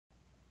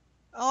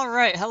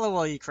Alright, hello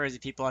all you crazy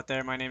people out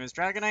there, my name is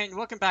Dragonite, and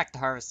welcome back to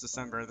Harvest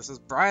December. This is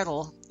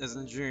Bridal, as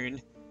in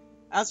June.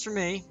 As for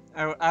me,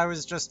 I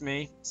was just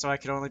me, so I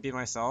could only be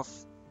myself.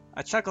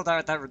 I chuckled out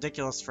at that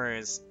ridiculous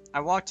phrase. I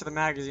walked to the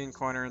magazine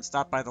corner and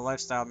stopped by the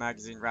lifestyle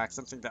magazine rack,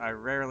 something that I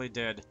rarely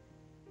did.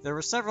 There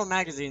were several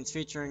magazines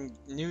featuring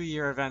New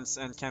Year events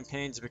and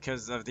campaigns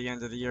because the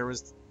end of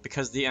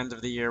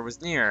the year was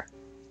near.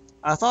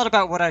 I thought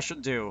about what I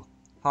should do.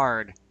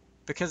 Hard.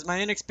 Because my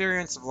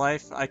inexperience of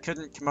life, I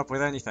couldn't come up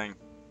with anything.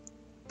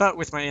 But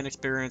with my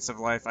inexperience of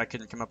life, I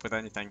couldn't come up with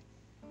anything.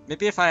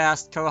 Maybe if I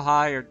asked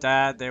Kohai or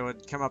Dad, they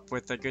would come up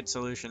with a good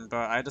solution,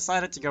 but I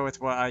decided to go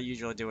with what I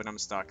usually do when I'm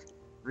stuck.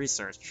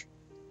 Research.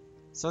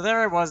 So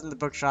there I was in the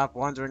bookshop,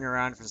 wandering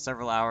around for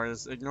several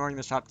hours, ignoring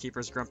the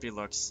shopkeeper's grumpy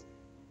looks.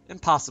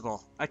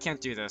 Impossible. I can't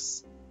do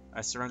this.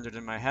 I surrendered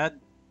in my head.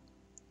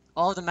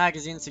 All of the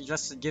magazines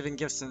suggested giving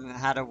gifts and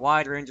had a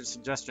wide range of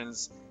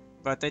suggestions,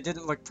 but they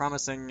didn't look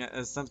promising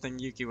as something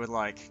Yuki would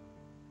like.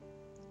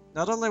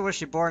 Not only was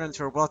she born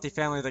into a wealthy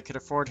family that could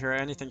afford her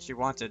anything she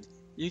wanted,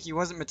 Yuki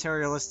wasn't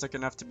materialistic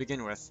enough to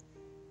begin with.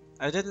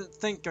 I didn't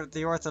think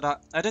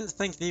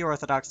the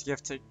orthodox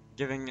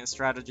gift-giving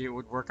strategy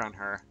would work on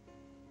her.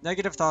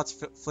 Negative thoughts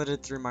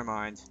flitted through my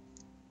mind.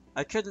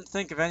 I couldn't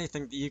think of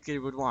anything that Yuki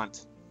would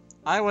want.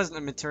 I wasn't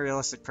a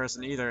materialistic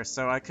person either,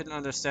 so I couldn't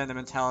understand the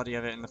mentality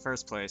of it in the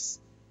first place.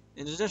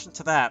 In addition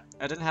to that,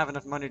 I didn't have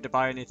enough money to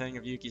buy anything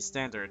of Yuki's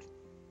standard.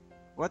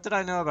 What did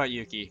I know about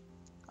Yuki?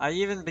 I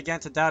even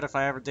began to doubt if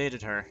I ever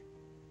dated her.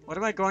 What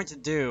am I going to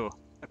do?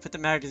 I put the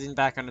magazine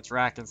back on its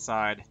rack and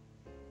sighed.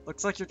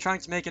 Looks like you're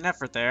trying to make an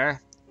effort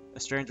there, a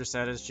stranger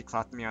said as she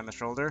clapped me on the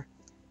shoulder.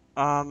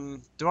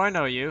 Do I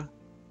know you?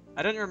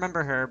 I didn't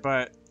remember her,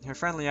 but her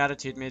friendly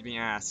attitude made me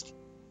ask.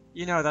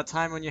 You know, that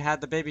time when you had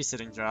the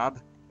babysitting job?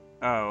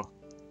 Oh,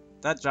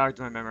 that jogged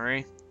my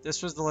memory.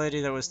 This was the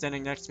lady that was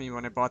standing next to me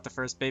when I bought the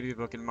first baby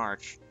book in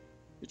March.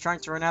 You're trying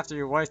to run after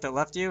your wife that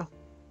left you?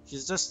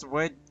 She's just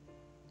away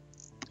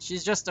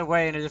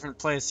in a different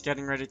place,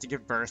 getting ready to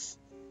give birth.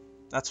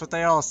 That's what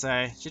they all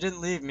say. She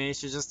didn't leave me,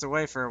 she's just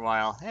away for a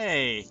while.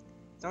 Hey,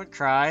 don't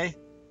cry.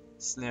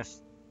 Sniff.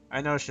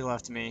 I know she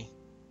left me.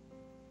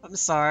 I'm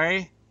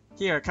sorry.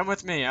 Here, come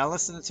with me. I'll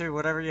listen to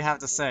whatever you have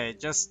to say.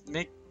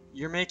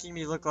 You're making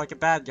me look like a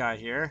bad guy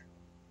here.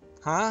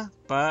 Huh?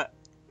 But,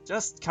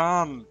 just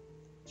come.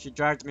 She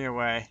dragged me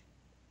away.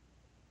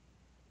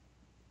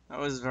 That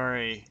was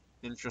very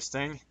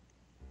interesting.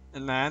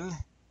 And then,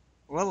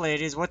 well,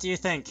 ladies, what do you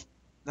think?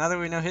 Now that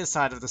we know his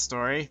side of the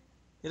story,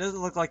 he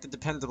doesn't look like the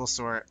dependable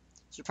sort.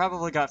 She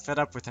probably got fed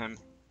up with him.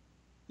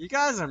 You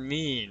guys are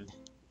mean.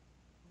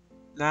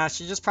 Nah,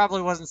 she just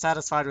probably wasn't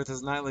satisfied with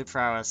his knightly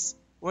prowess.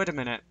 Wait a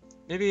minute.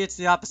 Maybe it's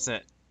the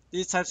opposite.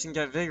 These types can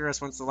get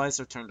vigorous once the lights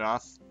are turned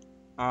off.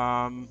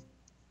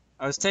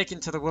 I was taken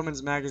to the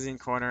women's magazine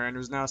corner and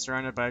was now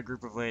surrounded by a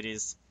group of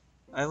ladies.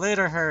 I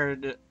later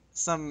heard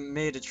some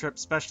made a trip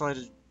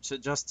specially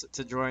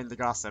to join the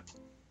gossip.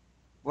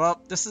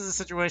 Well, this is a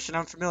situation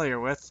I'm familiar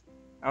with.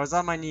 I was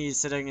on my knees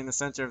sitting in the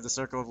center of the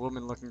circle of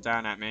women looking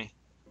down at me.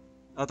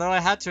 Although I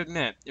had to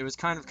admit, it was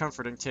kind of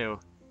comforting too.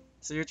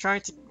 So you're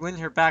trying to win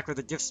her back with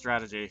a gift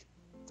strategy.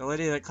 The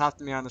lady that clapped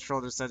me on the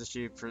shoulder said as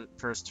she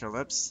pursed her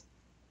lips.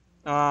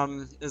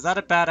 Is that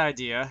a bad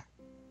idea?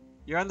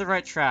 You're on the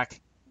right track.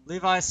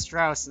 Levi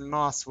Strauss and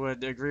Moss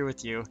would agree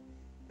with you,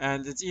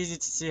 and it's easy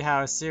to see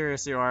how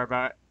serious you are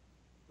by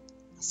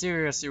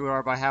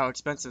how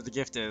expensive the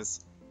gift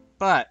is.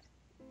 But,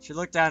 she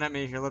looked down at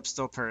me, her lips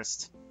still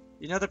pursed.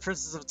 You know the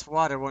Princess of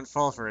Towada won't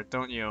fall for it,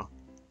 don't you?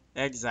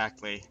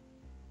 Exactly.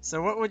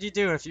 So what would you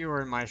do if you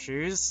were in my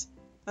shoes?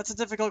 That's a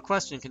difficult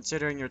question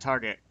considering your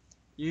target.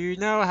 You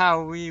know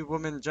how we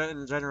women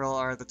in general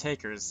are the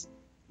takers.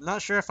 I'm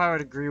not sure if I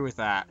would agree with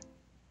that.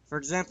 For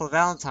example,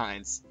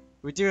 Valentine's.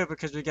 We do it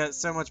because we get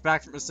so much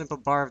back from a simple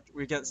bar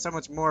we get so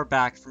much more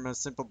back from a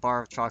simple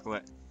bar of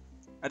chocolate.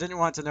 I didn't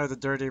want to know the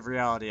dirty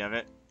reality of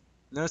it.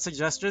 No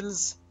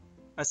suggestions?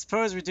 I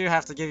suppose we do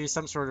have to give you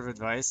some sort of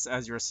advice,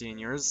 as your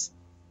seniors.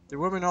 The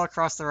women all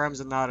crossed their arms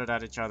and nodded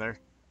at each other.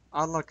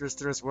 Onlookers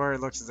threw us worried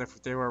looks as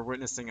if they were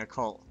witnessing a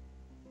cult.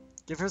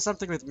 Give her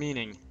something with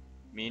meaning.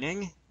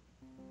 Meaning?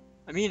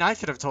 I mean, I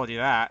could have told you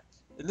that.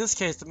 In this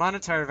case, the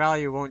monetary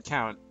value won't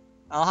count.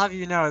 I'll have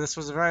you know this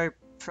was a very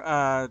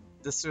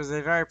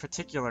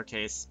particular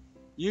case.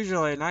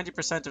 Usually,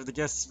 90% of the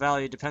gift's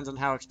value depends on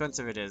how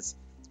expensive it is.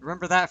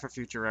 Remember that for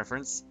future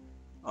reference.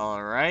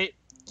 Alright,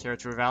 care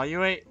to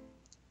evaluate?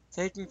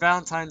 Taking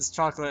Valentine's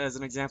chocolate as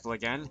an example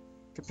again.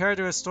 Compared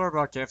to a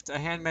store-bought gift, a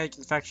handmade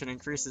confection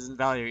increases in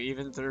value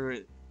even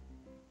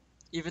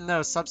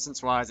though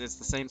substance-wise it's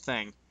the same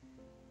thing.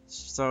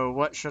 So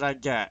what should I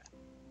get?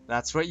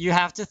 That's what you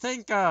have to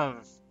think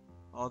of!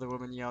 All the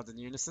women yelled in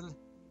unison.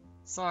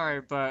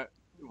 Sorry, but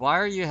why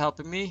are you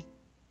helping me?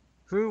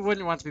 Who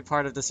wouldn't want to be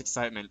part of this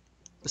excitement?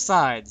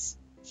 Besides,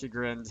 she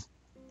grinned,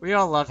 we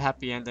all love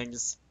happy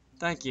endings.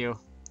 Thank you.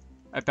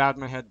 I bowed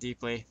my head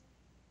deeply.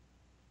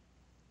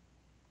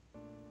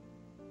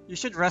 You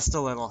should rest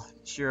a little,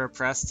 Shiro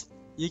pressed.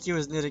 Yuki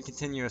was knitting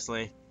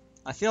continuously.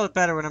 I feel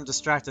better when I'm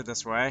distracted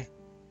this way.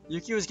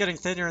 Yuki was getting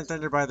thinner and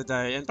thinner by the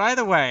day, and by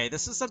the way,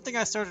 this is something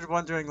I started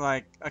wondering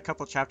like a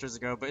couple chapters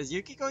ago, but is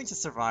Yuki going to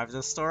survive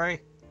this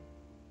story?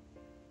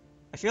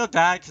 I feel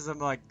bad because I'm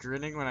like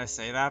grinning when I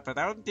say that, but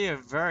that would be a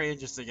very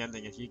interesting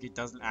ending if Yuki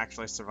doesn't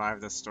actually survive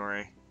this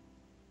story.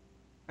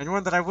 And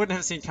one that I wouldn't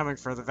have seen coming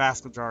for the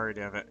vast majority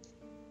of it.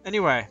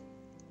 Anyway,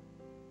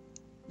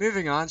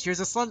 moving on, she was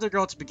a slender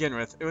girl to begin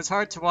with. It was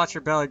hard to watch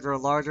her belly grow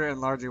larger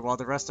and larger while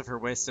the rest of her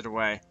wasted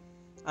away.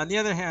 On the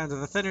other hand,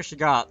 the thinner she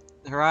got,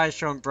 her eyes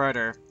shone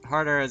brighter,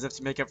 harder as if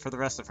to make up for the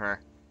rest of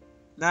her.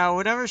 Now,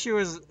 whenever she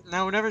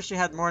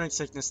had morning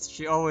sickness,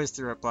 she always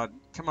threw up blood.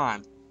 Come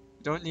on,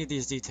 you don't need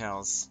these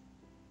details.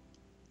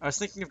 I was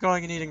thinking of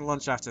going and eating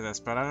lunch after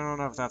this, but I don't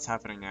know if that's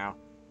happening now.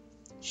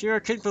 Shiro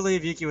couldn't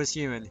believe Yuki was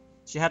human.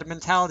 She had a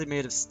mentality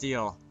made of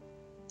steel.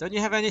 Don't you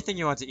have anything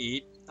you want to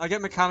eat? I'll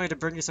get Mikami to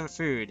bring you some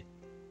food.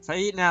 If I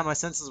eat now, my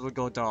senses would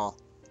go dull.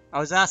 I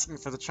was asking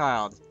for the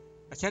child.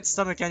 I can't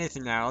stomach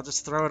anything now, I'll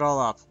just throw it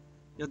all up.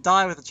 You'll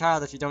die with the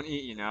child if you don't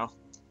eat, you know.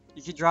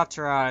 Yuki dropped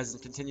her eyes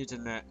and continued to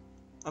knit.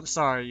 I'm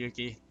sorry,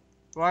 Yuki.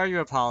 Why are you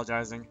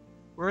apologizing?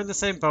 We're in the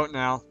same boat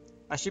now.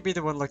 I should be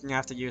the one looking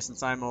after you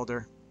since I'm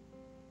older.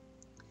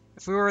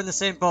 If we were in the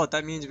same boat,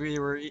 that means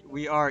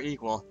we are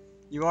equal.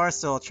 You are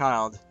still a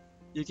child.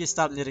 Yuki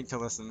stopped knitting to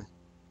listen.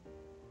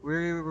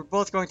 We're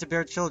both going to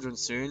bear children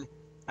soon.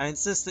 I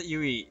insist that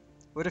you eat.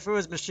 What if it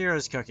was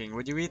Mashiro's cooking?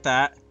 Would you eat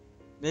that?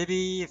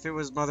 Maybe if it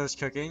was Mother's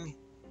cooking?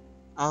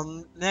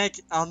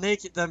 I'll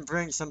make them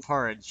bring some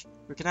porridge.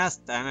 We can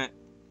ask, damn it.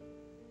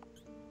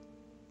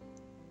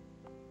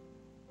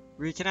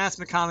 We can ask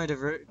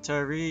Mikami to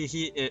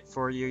reheat it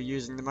for you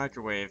using the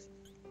microwave.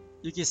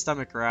 Yuki's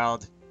stomach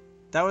growled.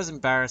 That was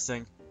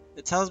embarrassing.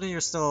 It tells me you're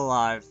still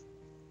alive.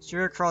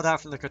 Shiro crawled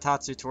out from the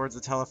kotatsu towards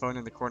the telephone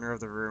in the corner of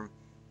the room.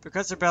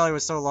 Because her belly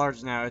was so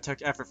large now, it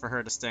took effort for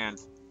her to stand.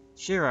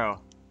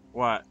 Shiro.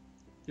 What?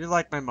 You're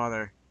like my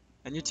mother.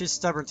 And you're too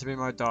stubborn to be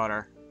my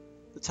daughter.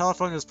 The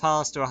telephone was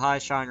polished to a high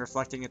shine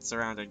reflecting its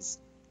surroundings.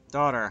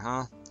 Daughter,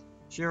 huh?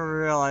 Shiro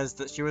realized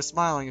that she was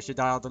smiling as she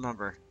dialed the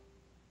number.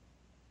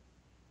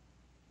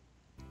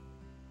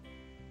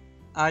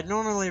 I'd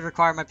normally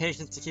require my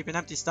patients to keep an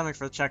empty stomach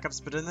for the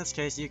checkups, but in this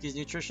case, Yuki's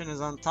nutrition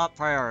is on top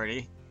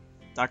priority.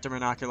 Dr.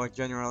 Manaka looked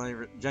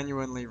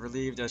genuinely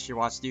relieved as she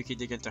watched Yuki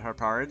dig into her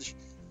porridge.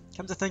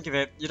 Come to think of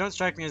it, you don't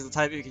strike me as the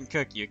type who can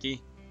cook,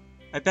 Yuki.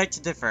 I beg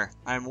to differ.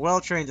 I am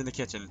well trained in the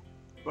kitchen.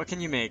 What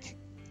can you make?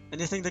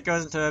 Anything that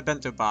goes into a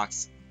bento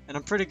box. And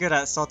I'm pretty good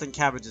at salting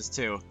cabbages,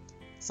 too.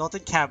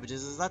 Salting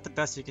cabbages, is that the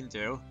best you can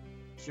do?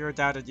 Shiro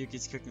doubted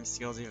Yuki's cooking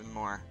skills even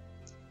more.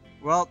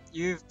 Well,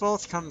 you've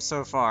both come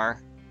far.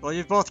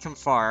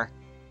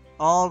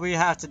 All we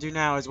have to do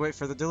now is wait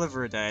for the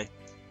delivery day.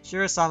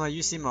 Shiro-sama,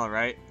 you seem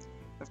alright.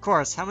 Of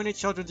course, how many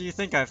children do you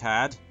think I've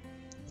had?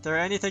 If there were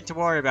anything to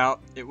worry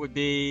about, it would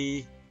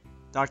be...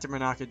 Dr.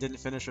 Manaka didn't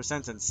finish her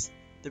sentence.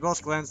 They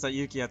both glanced at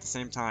Yuki at the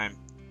same time.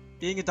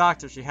 Being a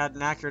doctor, she had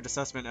an accurate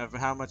assessment of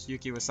how much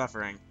Yuki was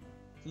suffering.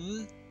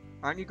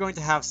 Aren't you going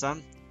to have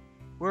some?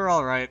 We're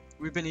alright.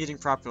 We've been eating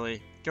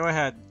properly. Go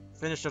ahead.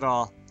 Finish it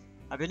all.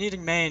 I've been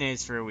eating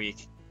mayonnaise for a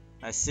week.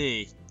 I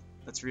see.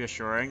 That's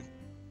reassuring.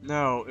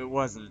 No, it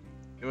wasn't.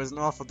 It was an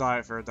awful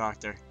diet for a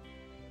doctor.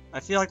 I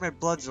feel like my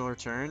bloods are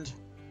returned.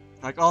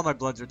 Like all my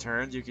bloods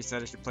returned, Yuki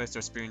said as she placed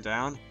her spoon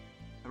down.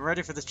 I'm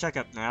ready for this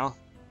checkup now.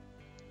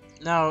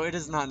 No, it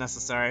is not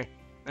necessary.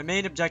 My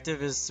main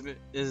objective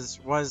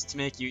was to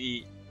make you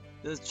eat.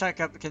 This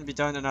checkup can be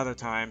done another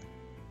time.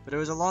 But it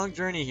was a long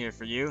journey here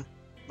for you.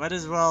 Might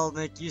as well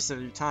make use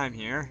of your time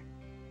here.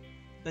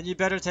 Then you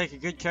better take a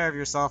good care of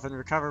yourself and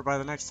recover by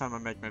the next time I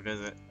make my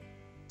visit.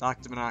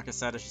 Dr. Manaka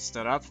said as she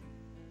stood up.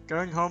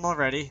 Going home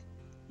already?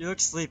 You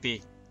look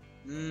sleepy.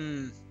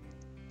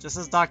 Just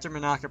as Dr.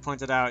 Manaka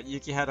pointed out,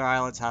 Yuki had her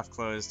eyelids half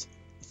closed.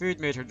 The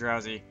food made her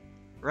drowsy.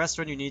 Rest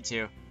when you need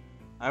to.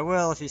 I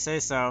will, if you say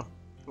so.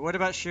 But what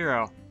about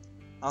Shiro?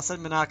 I'll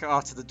send Manaka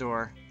off to the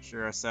door,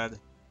 Shiro said.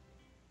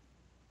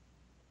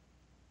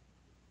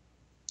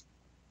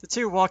 The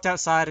two walked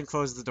outside and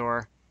closed the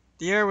door.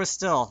 The air was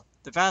still.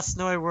 The vast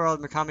snowy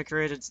world Mikami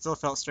created still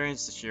felt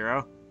strange to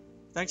Shiro.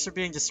 Thanks for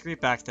being discreet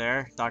back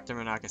there, Dr.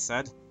 Manaka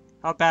said.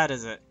 How bad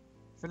is it?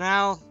 For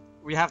now,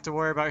 we have to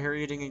worry about her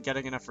eating and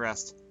getting enough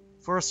rest.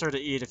 Force her to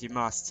eat if you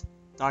must.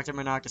 Dr.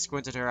 Manaka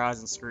squinted her eyes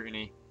in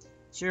scrutiny.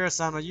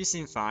 Shiro-sama, you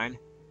seem fine.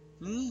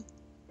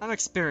 I'm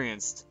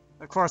experienced.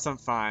 Of course I'm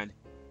fine.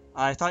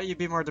 I thought you'd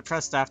be more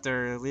depressed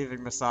after leaving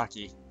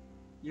Masaki.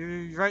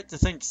 You're right to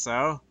think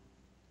so,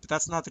 but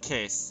that's not the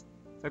case.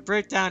 If I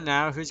break down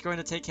now, who's going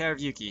to take care of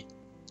Yuki?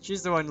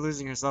 She's the one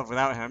losing herself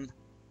without him.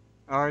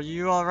 Are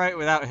you alright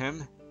without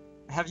him?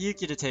 I have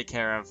Yuki to take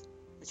care of.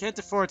 I can't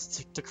afford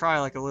to cry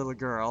like a little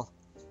girl.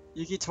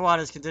 Yuki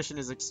Towada's condition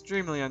is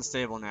extremely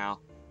unstable now.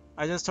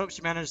 I just hope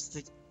she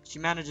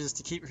manages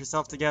to keep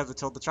herself together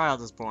till the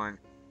child is born,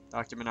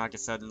 Dr. Manaka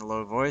said in a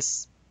low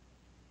voice.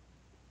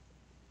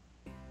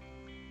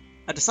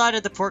 I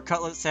decided the pork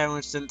cutlet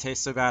sandwich didn't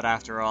taste so bad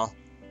after all.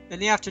 In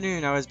the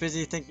afternoon, I was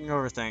busy thinking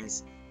over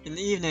things. In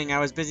the evening, I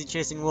was busy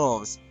chasing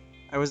wolves.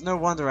 It was no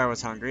wonder I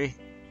was hungry.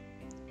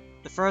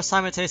 The first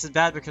time it tasted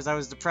bad because I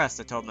was depressed,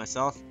 I told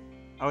myself.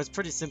 I was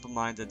pretty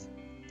simple-minded.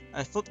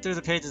 I flipped through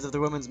the pages of the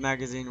women's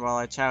magazine while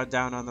I chowed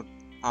down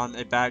on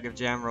a bag of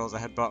jam rolls I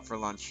had bought for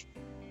lunch.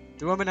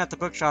 The woman at the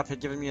bookshop had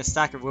given me a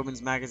stack of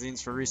women's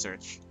magazines for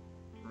research.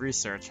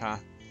 Research, huh?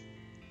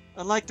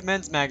 Unlike the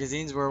men's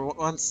magazines, where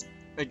once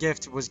a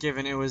gift was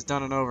given, it was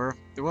done and over,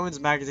 the women's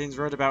magazines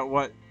wrote about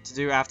what to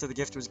do after the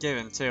gift was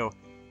given, too.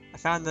 I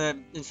found the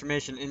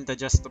information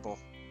indigestible.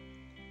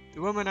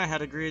 The woman and I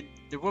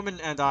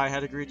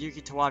had agreed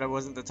Yuki Towada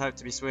wasn't the type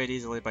to be swayed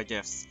easily by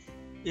gifts.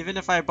 Even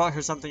if I bought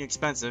her something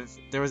expensive,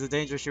 there was a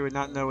danger she would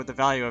not know the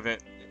value of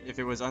it if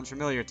it was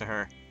unfamiliar to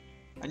her.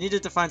 I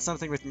needed to find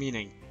something with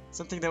meaning,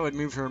 something that would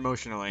move her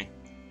emotionally,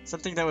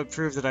 something that would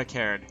prove that I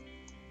cared.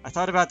 I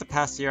thought about the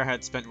past year I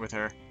had spent with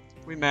her.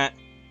 We met.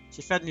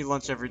 She fed me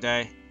lunch every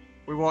day.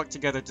 We walked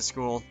together to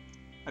school.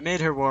 I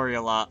made her worry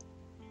a lot.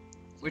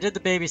 We did the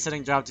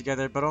babysitting job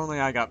together, but only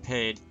I got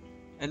paid.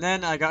 And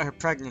then I got her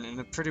pregnant in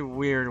a pretty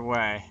weird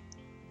way.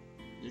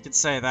 You could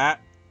say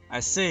that. I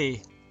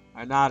see.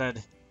 I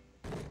nodded.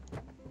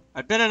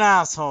 I've been an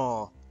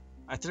asshole.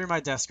 I threw my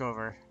desk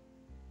over.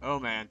 Oh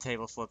man,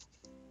 table flip.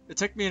 It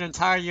took me an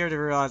entire year to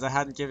realize I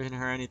hadn't given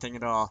her anything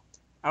at all.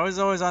 I was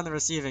always on the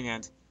receiving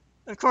end.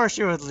 Of course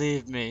you would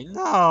leave me.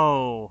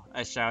 No!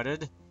 I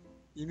shouted.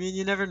 You mean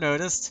you never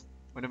noticed?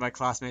 One of my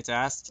classmates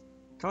asked.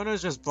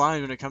 Konno's just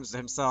blind when it comes to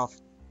himself.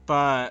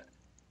 But...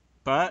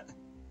 I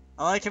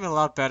like him a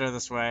lot better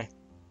this way.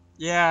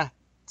 Yeah,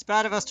 it's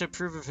bad of us to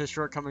approve of his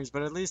shortcomings,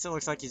 but at least it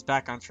looks like he's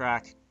back on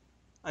track.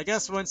 I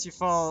guess once you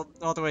fall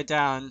all the way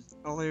down,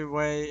 only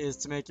way is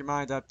to make your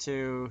mind up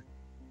to...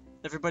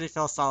 Everybody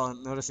fell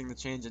silent, noticing the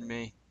change in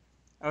me.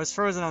 I was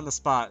frozen on the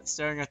spot,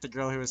 staring at the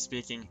girl who was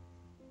speaking.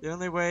 The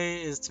only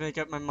way is to make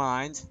up my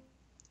mind.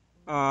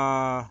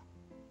 Why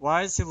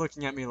is he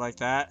looking at me like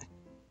that?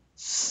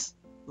 Shh,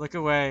 look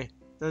away.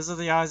 Those are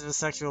the eyes of a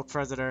sexual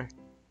predator.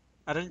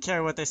 I didn't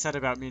care what they said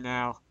about me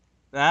now.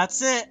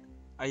 That's it!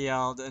 I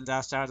yelled and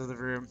dashed out of the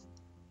room.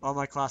 All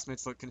my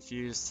classmates looked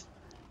confused.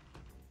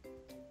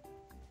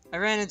 I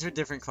ran into a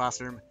different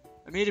classroom.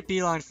 I made a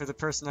beeline for the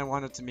person I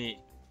wanted to meet.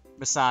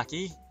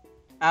 Masaki?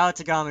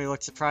 Tagami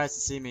looked surprised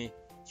to see me.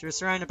 She was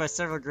surrounded by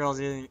several girls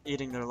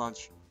eating their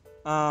lunch.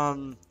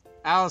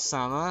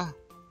 Ao-sama?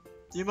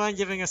 Do you mind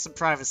giving us some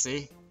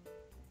privacy?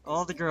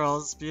 All the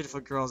girls, beautiful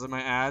girls I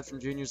might add,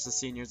 from juniors to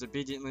seniors,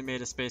 obediently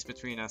made a space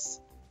between us.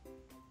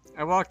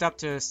 I walked up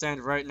to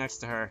stand right next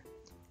to her.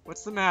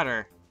 What's the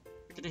matter?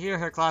 I could hear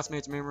her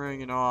classmates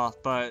murmuring in awe,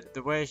 but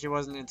the way she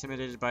wasn't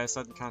intimidated by a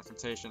sudden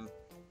confrontation.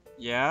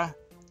 Yeah?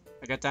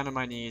 I got down on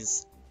my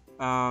knees.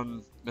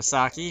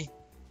 Masaki?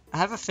 I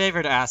have a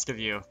favor to ask of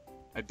you,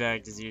 I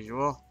begged as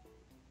usual.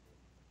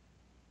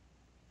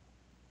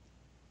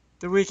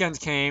 The weekend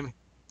came.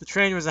 The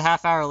train was a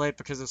half hour late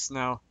because of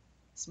snow.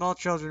 Small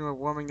children were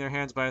warming their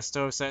hands by a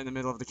stove set in the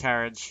middle of the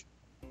carriage.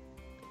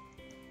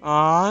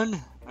 On?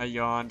 I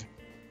yawned.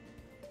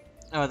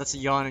 Oh, that's a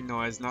yawning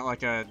noise, not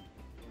like a...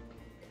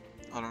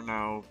 I don't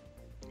know...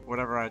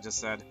 whatever I just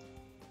said.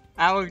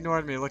 Ao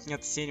ignored me, looking at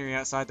the scenery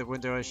outside the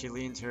window as she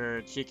leaned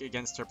her cheek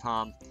against her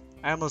palm.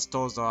 I almost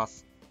dozed off.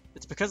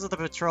 It's because of the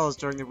patrols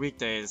during the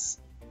weekdays.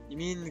 You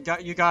mean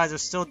you guys are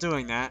still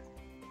doing that?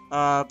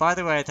 By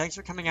the way, thanks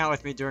for coming out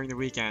with me during the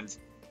weekend.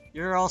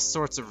 You're all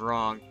sorts of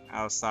wrong,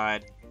 Ao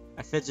sighed.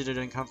 I fidgeted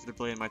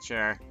uncomfortably in my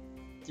chair.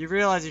 Do you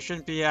realize you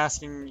shouldn't be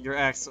asking your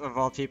ex, of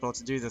all people,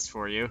 to do this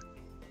for you?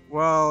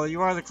 Well,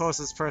 you are the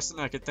closest person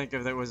I could think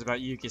of that was about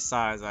Yuki's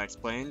size, I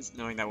explained,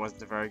 knowing that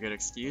wasn't a very good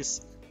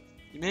excuse.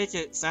 You make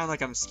it sound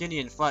like I'm skinny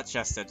and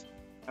flat-chested.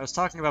 I was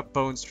talking about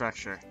bone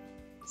structure.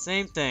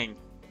 Same thing.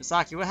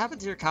 Masaki, what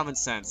happened to your common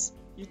sense?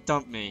 You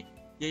dumped me.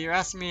 Yet you're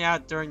asking me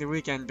out during the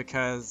weekend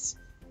because...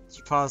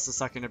 She paused to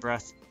suck in a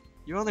breath.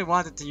 You only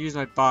wanted to use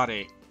my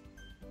body.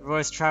 Her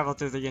voice traveled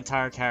through the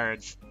entire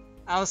carriage.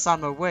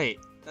 Ao-sama, wait.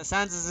 That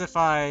sounds as if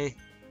I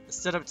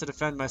stood up to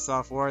defend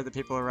myself, worried that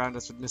people around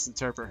us would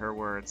misinterpret her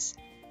words.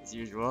 As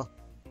usual.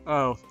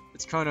 Oh,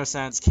 it's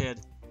Konno-san's kid.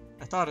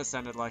 I thought it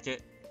sounded like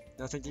it.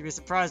 Nothing to be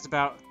surprised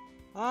about.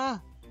 Huh?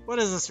 What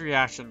is this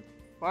reaction?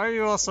 Why are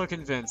you all so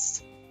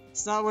convinced?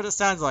 It's not what it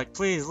sounds like.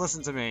 Please,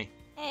 listen to me.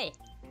 Hey.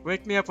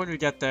 Wake me up when we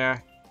get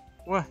there.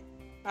 What?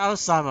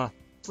 Ao-sama,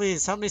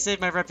 please, help me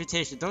save my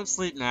reputation. Don't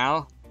sleep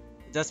now.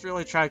 I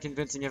desperately tried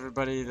convincing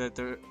everybody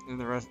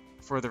that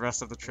for the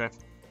rest of the trip.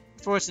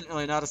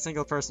 Fortunately, not a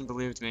single person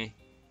believed me.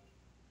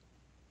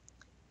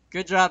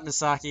 Good job,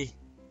 Masaki.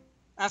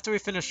 After we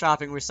finished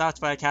shopping, we stopped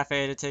by a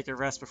cafe to take a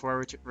rest before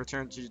we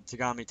returned to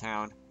Tagami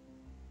town.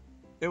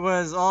 It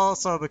was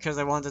also because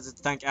I wanted to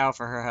thank Ao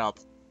for her help.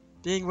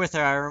 Being with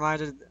her,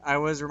 I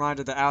was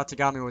reminded that Ao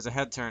Tagami was a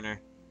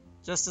head-turner.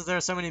 Just as there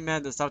are so many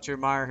men that stopped to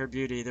admire her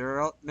beauty, there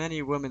are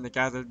many women that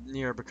gathered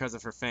near because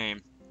of her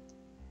fame.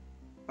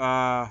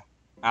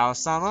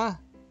 Ao-sama?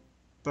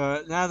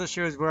 But now that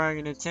she was wearing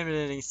an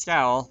intimidating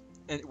scowl,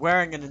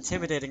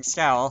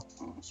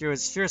 she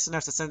was fierce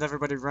enough to send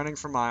everybody running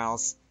for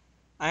miles.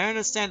 I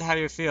understand how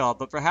you feel,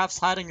 but perhaps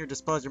hiding your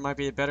displeasure might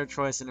be a better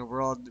choice in a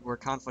world where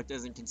conflict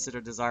isn't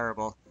considered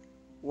desirable.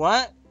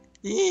 What?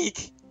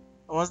 Eek!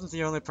 I wasn't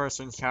the only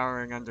person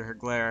cowering under her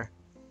glare.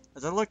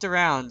 As I looked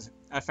around,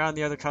 I found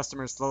the other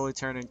customers slowly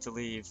turning to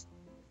leave.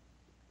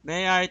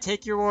 May I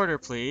take your order,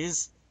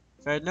 please?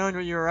 If I had known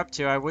what you were up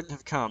to, I wouldn't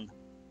have come.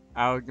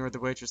 Ao ignored the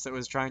waitress that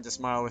was trying to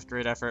smile with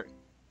great effort.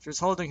 She was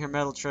holding her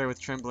metal tray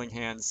with trembling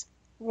hands.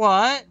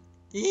 What?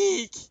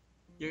 Eek!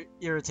 You're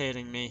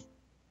irritating me.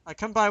 I'll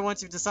come by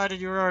once you've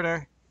decided your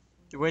order.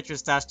 The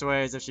waitress dashed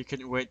away as if she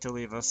couldn't wait to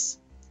leave us.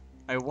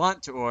 I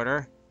want to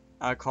order,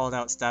 I called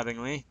out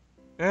stabbingly.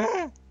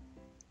 Eh?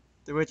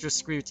 The waitress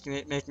squeaked,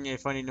 making a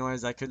funny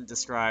noise I couldn't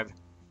describe.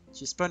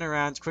 She spun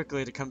around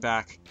quickly to come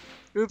back.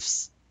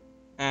 Oops!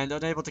 And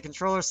unable to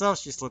control herself,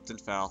 she slipped and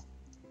fell.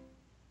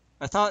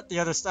 I thought the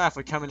other staff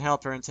would come and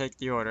help her and take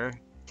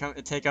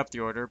up the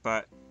order,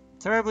 but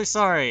terribly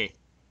sorry.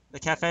 The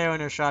cafe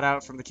owner shot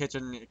out from the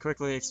kitchen,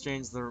 quickly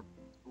exchanged the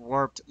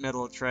warped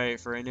metal tray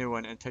for a new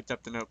one, and picked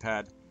up the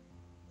notepad.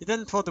 He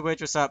then pulled the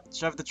waitress up,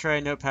 shoved the tray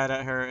notepad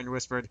at her, and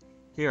whispered,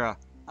 Here,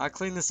 I'll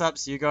clean this up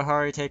so you go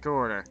hurry take her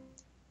order.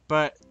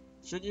 But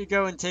shouldn't you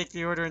go and take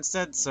the order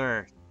instead,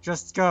 sir?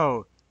 Just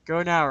go.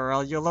 Go now,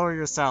 or you'll lower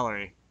your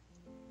salary.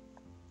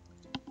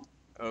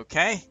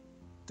 Okay.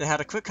 They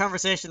had a quick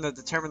conversation that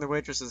determined the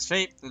waitress's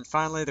fate, and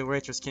finally the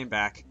waitress came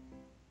back.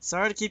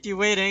 Sorry to keep you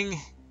waiting.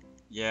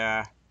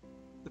 Yeah.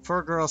 The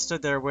poor girl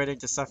stood there waiting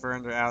to suffer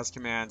under Ao's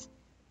command.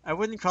 I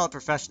wouldn't call it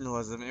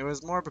professionalism, it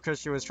was more because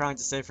she was trying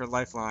to save her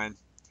lifeline.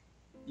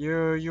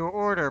 Your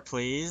order,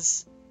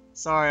 please.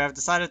 Sorry, I've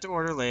decided to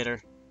order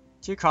later.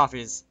 2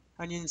 coffees,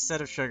 honey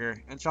instead of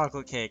sugar, and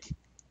chocolate cake.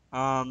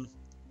 The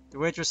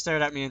waitress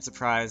stared at me in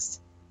surprise.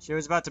 She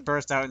was about to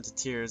burst out into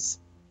tears.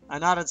 I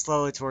nodded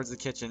slowly towards the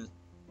kitchen.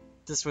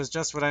 This was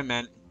just what I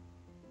meant.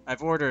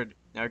 I've ordered.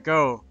 Now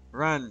go,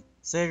 run,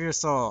 save your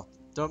soul.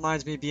 Don't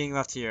mind me being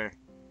left here.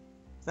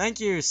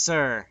 Thank you,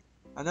 sir.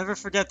 I'll never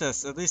forget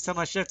this, at least till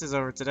my shift is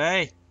over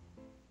today.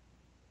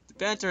 The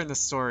banter in this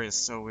story is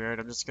so weird,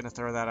 I'm just gonna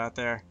throw that out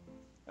there.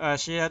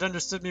 She had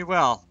understood me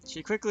well.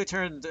 She quickly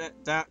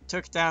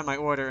took down my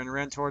order and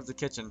ran towards the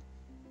kitchen.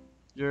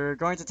 You're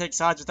going to take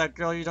sides with that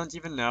girl you don't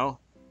even know?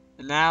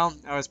 And now,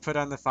 I was put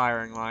on the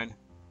firing line.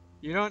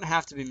 You don't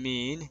have to be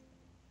mean.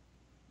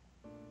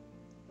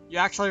 You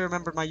actually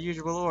remembered my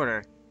usual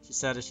order, she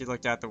said as she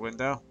looked out the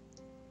window.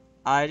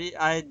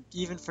 I'd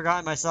even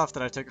forgotten myself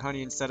that I took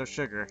honey instead of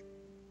sugar.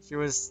 She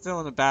was still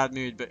in a bad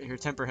mood, but her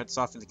temper had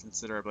softened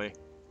considerably.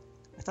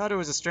 I thought it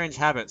was a strange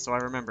habit, so I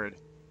remembered.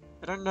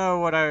 I don't know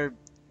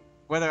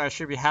whether I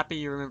should be happy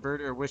you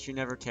remembered or wish you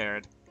never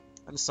cared.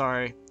 I'm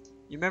sorry.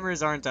 Your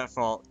memories aren't at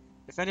fault.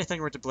 If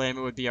anything were to blame,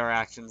 it would be our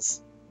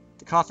actions.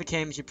 The coffee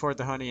came, she poured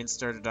the honey and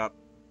stirred it up.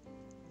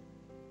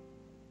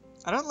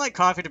 I don't like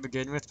coffee to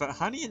begin with, but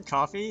honey and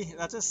coffee?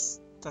 That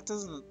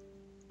doesn't...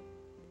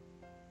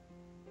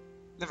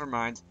 Never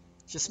mind.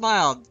 She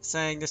smiled,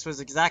 saying this was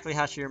exactly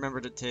how she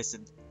remembered it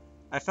tasted.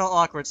 I felt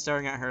awkward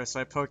staring at her, so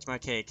I poked my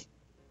cake.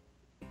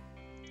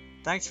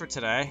 Thanks for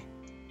today.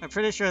 I'm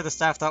pretty sure the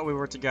staff thought we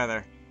were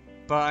together,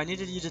 but I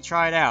needed you to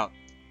try it out.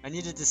 I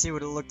needed to see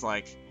what it looked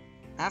like.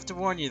 I have to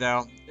warn you,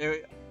 though,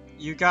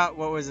 you got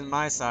what was in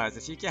my size.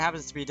 If you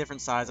happens to be a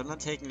different size, I'm not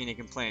taking any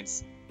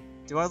complaints.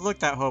 Do I look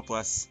that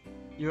hopeless?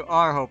 You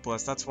are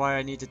hopeless, that's why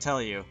I need to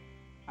tell you.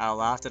 I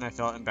laughed and I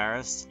felt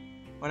embarrassed.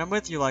 When I'm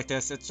with you like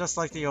this, it's just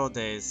like the old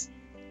days.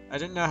 I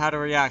didn't know how to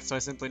react, so I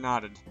simply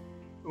nodded.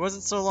 It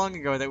wasn't so long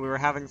ago that we were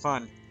having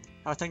fun.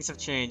 How things have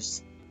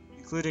changed.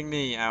 Including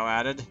me, Ao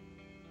added.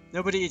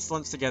 Nobody eats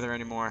lunch together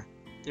anymore.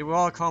 They were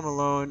all home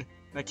alone.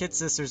 My kid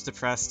sister's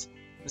depressed.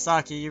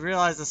 Masaki, you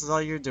realize this is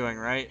all you're doing,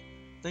 right?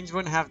 Things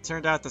wouldn't have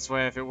turned out this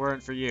way if it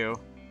weren't for you.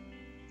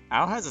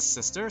 Ao has a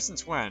sister?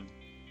 Since when?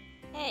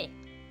 Hey.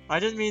 I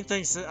didn't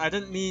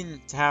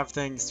mean to have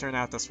things turn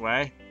out this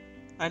way.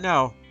 I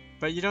know,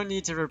 but you don't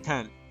need to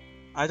repent.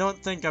 I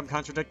don't think I'm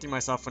contradicting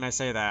myself when I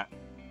say that.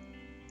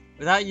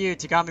 Without you,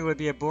 Tagami would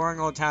be a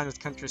boring old town in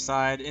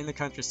the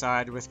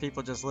countryside, with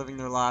people just living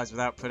their lives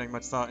without putting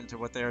much thought into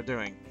what they are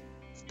doing.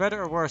 For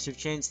better or worse, you've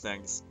changed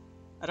things.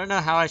 I don't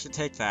know how I should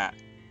take that.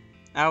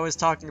 I was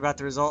talking about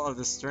the result of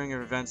the string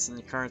of events and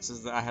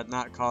occurrences that I had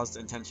not caused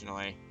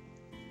intentionally.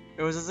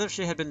 It was as if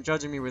she had been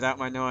judging me without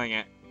my knowing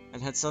it,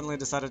 and had suddenly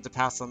decided to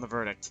pass the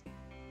verdict.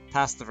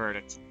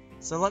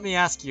 So let me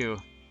ask you,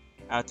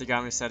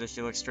 Tagami said as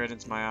she looked straight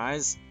into my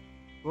eyes.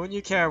 Won't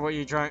you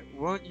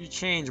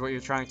change what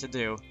you're trying to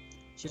do?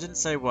 She didn't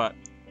say what.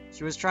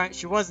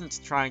 She wasn't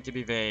trying to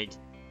be vague.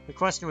 The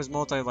question was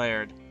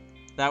multi-layered.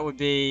 That would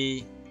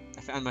be...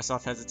 I found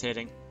myself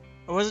hesitating.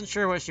 I wasn't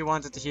sure what she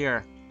wanted to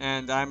hear,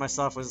 and I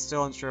myself was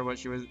still unsure what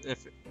she was...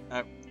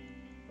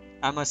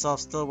 I myself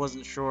still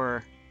wasn't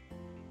sure...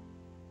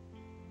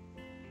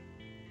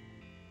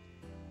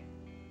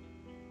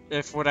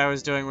 if what I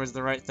was doing was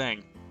the right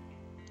thing.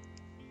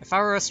 If I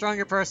were a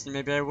stronger person,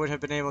 maybe I would have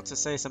been able to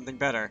say something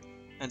better,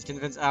 and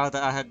convince Ao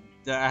that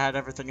I had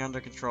everything under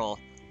control.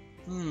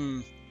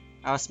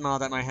 Ao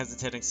smiled at my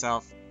hesitating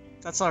self.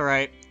 That's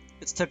alright.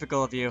 It's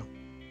typical of you.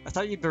 I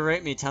thought you'd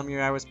berate me, tell me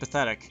I was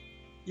pathetic.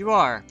 You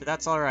are, but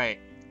that's alright.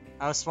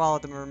 Ao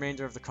swallowed the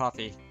remainder of the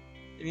coffee.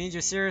 It means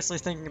you're seriously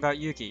thinking about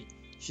Yuki.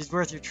 She's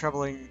worth your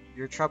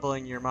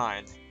troubling your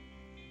mind.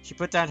 She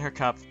put down her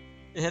cup.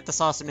 It hit the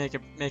saucer,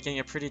 making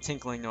a pretty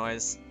tinkling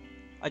noise.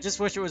 I just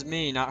wish it was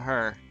me, not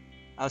her.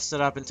 I stood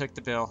up and took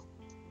the bill.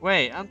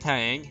 Wait, I'm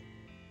paying.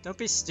 Don't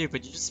be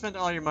stupid. You just spent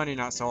all your money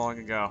not so long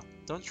ago.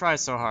 Don't try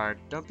so hard.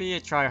 Don't be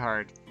a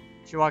tryhard.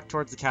 She walked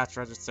towards the cash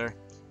register.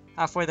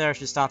 Halfway there,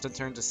 she stopped and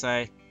turned to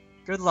say,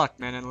 Good luck,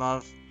 man in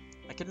love.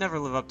 I could never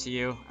live up to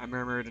you, I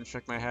murmured and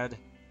shook my head.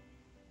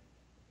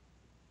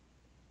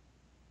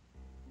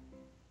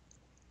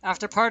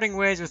 After parting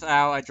ways with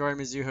Ao, I joined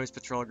Mizuho's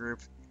patrol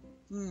group.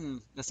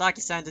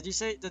 Masaki-san,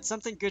 did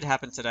something good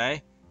happen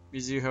today?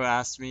 Mizuho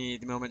asked me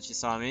the moment she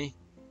saw me.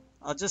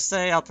 I'll just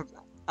say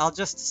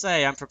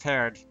I'm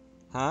prepared.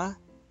 Huh?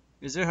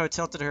 Mizuho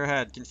tilted her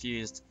head,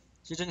 confused.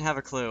 She didn't have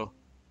a clue.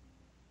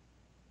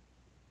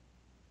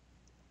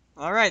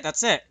 Alright,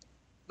 that's it.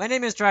 My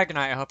name is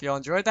Dragonite. I hope you all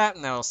enjoyed that,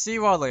 and I will see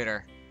you all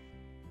later.